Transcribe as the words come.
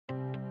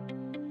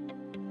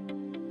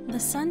The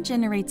sun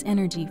generates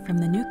energy from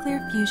the nuclear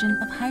fusion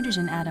of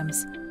hydrogen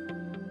atoms.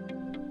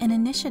 An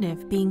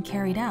initiative being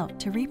carried out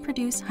to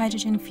reproduce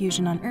hydrogen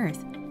fusion on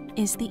Earth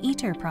is the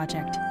ITER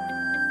project.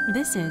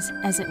 This is,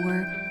 as it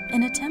were,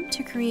 an attempt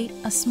to create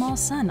a small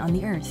sun on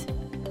the Earth.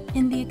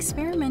 In the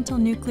experimental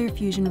nuclear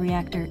fusion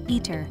reactor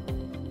ITER,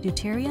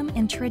 deuterium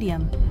and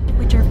tritium,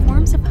 which are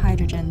forms of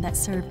hydrogen that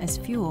serve as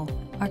fuel,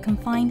 are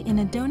confined in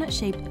a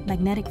donut-shaped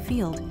magnetic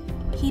field,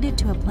 heated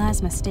to a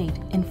plasma state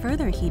and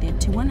further heated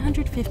to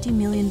 150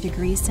 million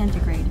degrees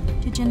centigrade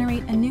to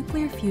generate a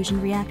nuclear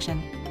fusion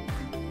reaction.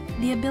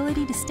 The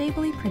ability to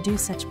stably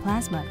produce such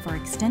plasma for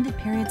extended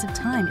periods of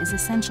time is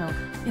essential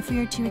if we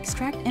are to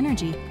extract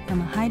energy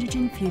from a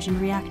hydrogen fusion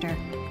reactor.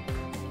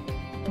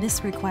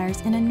 This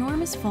requires an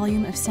enormous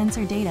volume of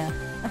sensor data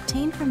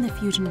obtained from the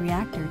fusion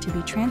reactor to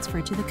be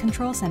transferred to the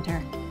control center,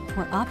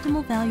 where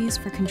optimal values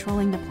for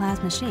controlling the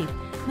plasma shape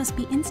must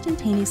be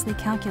instantaneously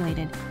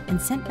calculated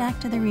and sent back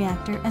to the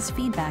reactor as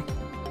feedback.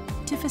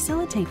 To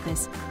facilitate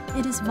this,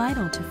 it is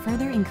vital to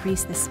further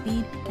increase the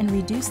speed and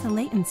reduce the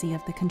latency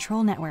of the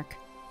control network.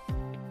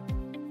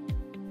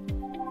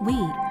 We,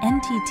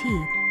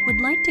 NTT,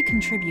 would like to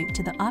contribute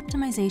to the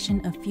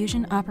optimization of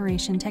fusion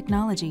operation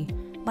technology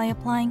by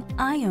applying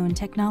IOWN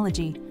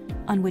technology,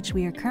 on which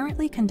we are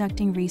currently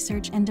conducting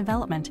research and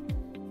development.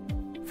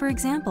 For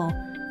example,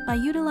 by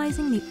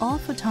utilizing the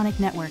all-photonic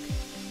network,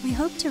 we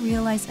hope to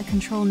realize a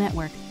control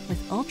network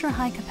with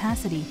ultra-high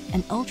capacity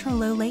and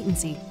ultra-low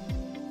latency.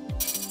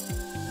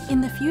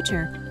 In the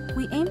future,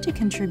 we aim to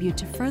contribute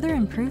to further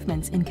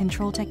improvements in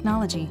control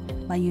technology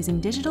by using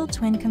digital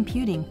twin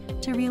computing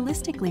to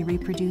realistically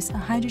reproduce a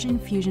hydrogen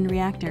fusion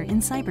reactor in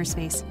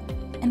cyberspace,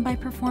 and by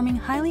performing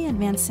highly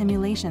advanced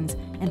simulations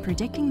and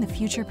predicting the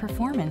future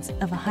performance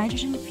of a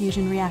hydrogen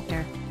fusion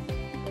reactor.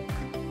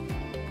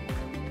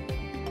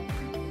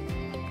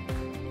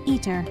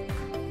 ITER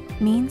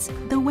means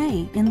the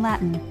way in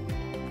Latin.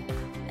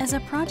 As a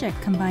project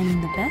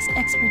combining the best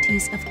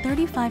expertise of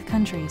 35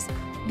 countries,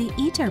 the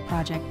ITER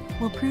project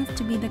will prove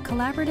to be the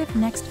collaborative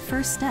next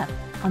first step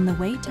on the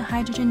way to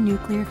hydrogen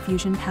nuclear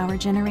fusion power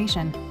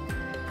generation.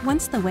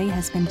 Once the way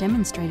has been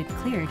demonstrated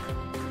cleared,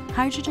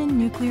 hydrogen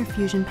nuclear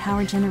fusion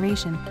power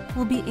generation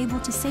will be able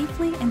to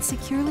safely and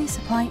securely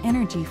supply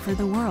energy for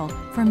the world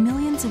for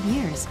millions of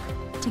years,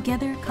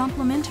 together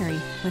complementary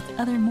with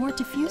other more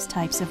diffuse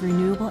types of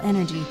renewable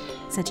energy,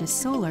 such as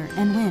solar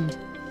and wind.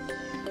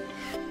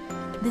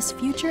 This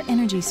future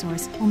energy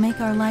source will make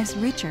our lives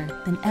richer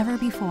than ever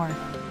before.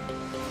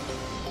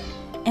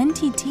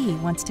 NTT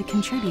wants to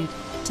contribute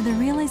to the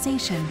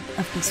realization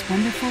of this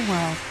wonderful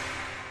world.